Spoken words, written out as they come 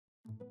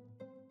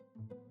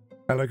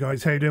Hello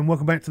guys, how you doing?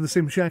 Welcome back to the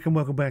Sim Shack and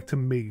welcome back to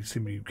me,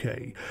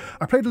 𝐒𝐮𝐩𝐷.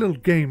 I played a little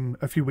game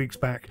a few weeks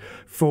back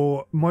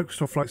for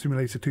Microsoft Flight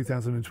Simulator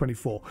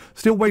 2024.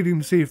 Still waiting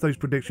to see if those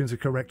predictions are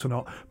correct or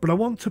not, but I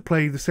want to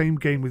play the same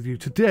game with you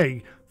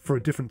today for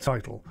a different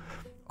title.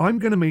 I'm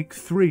going to make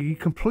 3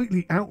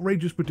 completely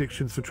outrageous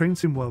predictions for Train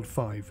Sim World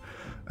 5.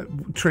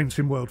 Train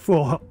Sim World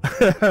 4.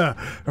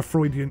 A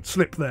Freudian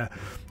slip there.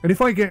 And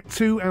if I get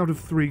 2 out of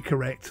 3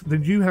 correct,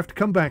 then you have to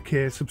come back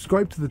here,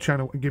 subscribe to the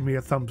channel and give me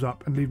a thumbs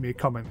up and leave me a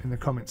comment in the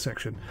comment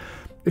section.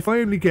 If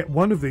I only get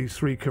 1 of these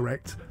 3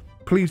 correct,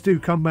 please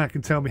do come back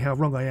and tell me how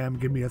wrong I am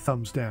and give me a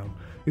thumbs down.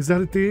 Is that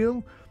a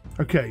deal?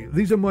 Okay,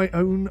 these are my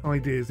own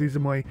ideas. These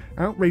are my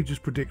outrageous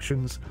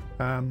predictions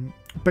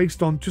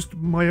based on just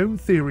my own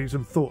theories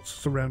and thoughts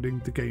surrounding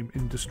the game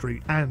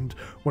industry and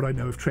what I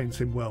know of Train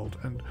Sim World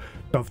and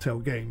Dovetail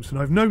games. And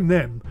I've known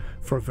them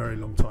for a very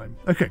long time.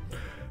 Okay,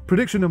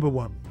 prediction number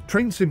 1.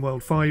 Train Sim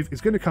World 5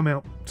 is going to come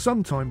out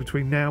sometime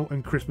between now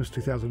and Christmas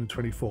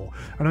 2024.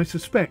 And I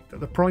suspect that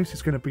the price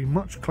is going to be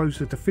much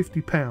closer to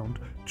 £50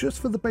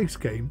 just for the base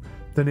game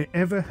than it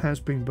ever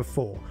has been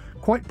before.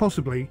 Quite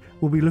possibly,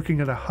 we'll be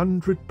looking at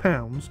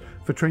 £100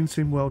 for Train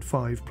Sim World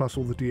 5 plus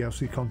all the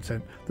DLC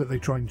content that they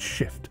try and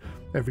shift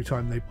every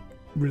time they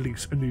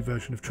release a new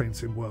version of Train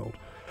Sim World.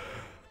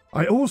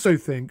 I also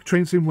think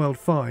Train Sim World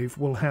 5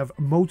 will have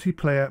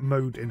multiplayer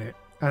mode in it,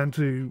 and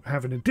to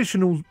have an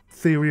additional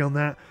theory on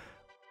that,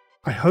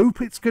 I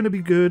hope it's going to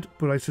be good,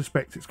 but I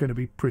suspect it's going to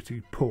be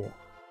pretty poor.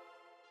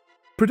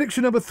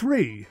 Prediction number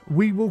 3,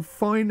 we will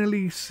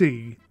finally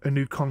see a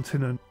new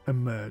continent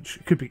emerge.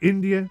 It could be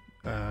India,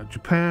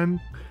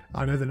 Japan.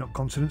 I know they're not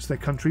continents, they're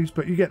countries,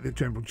 but you get the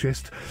general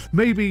gist.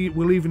 Maybe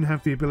we'll even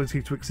have the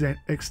ability to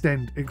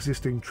extend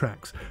existing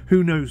tracks.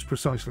 Who knows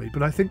precisely,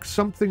 but I think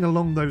something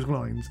along those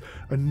lines,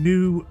 a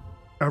new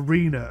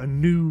arena, a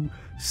new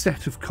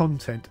set of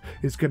content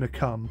is going to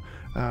come,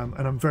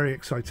 and I'm very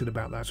excited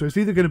about that. So it's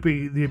either going to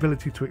be the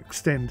ability to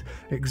extend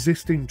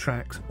existing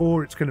tracks,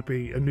 or it's going to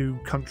be a new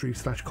country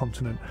 /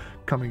 continent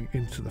coming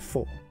into the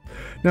fore.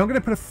 Now I'm going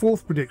to put a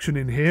 4th prediction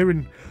in here,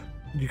 and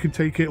you can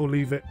take it or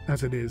leave it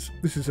as it is.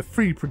 This is a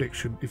free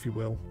prediction, if you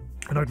will.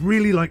 And I'd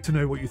really like to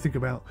know what you think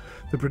about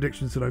the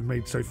predictions that I've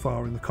made so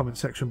far in the comment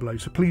section below.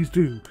 So please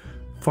do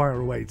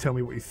fire away. Tell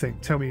me what you think.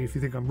 Tell me if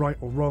you think I'm right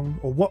or wrong,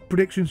 or what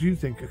predictions you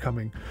think are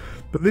coming.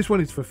 But this one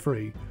is for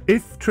free.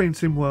 If Train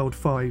Sim World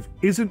 5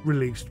 isn't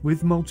released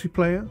with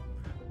multiplayer,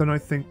 then I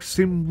think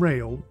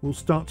SimRail will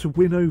start to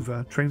win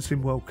over Train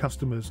Sim World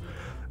customers.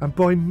 And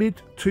by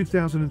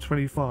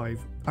mid-2025,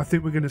 I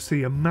think we're going to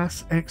see a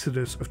mass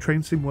exodus of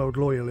Train Sim World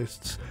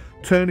loyalists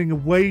turning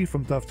away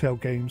from Dovetail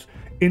games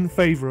in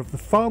favour of the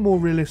far more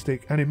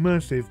realistic and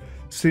immersive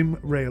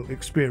SimRail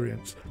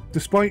experience.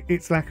 Despite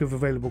its lack of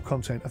available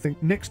content, I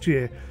think next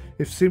year,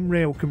 if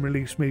SimRail can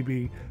release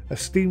maybe a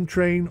steam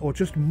train or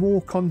just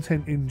more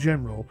content in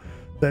general,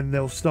 then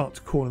they'll start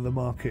to corner the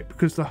market,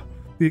 because the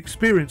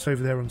experience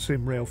over there on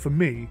SimRail for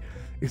me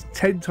is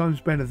 10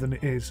 times better than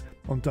it is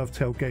on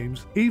Dovetail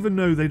games, even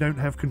though they don't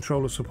have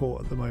controller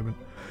support at the moment.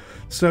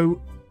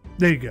 So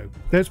there you go.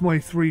 There's my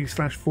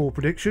 3/4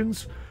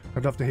 predictions.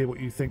 I'd love to hear what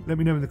you think. Let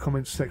me know in the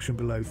comments section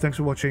below. Thanks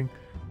for watching.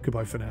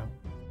 Goodbye for now.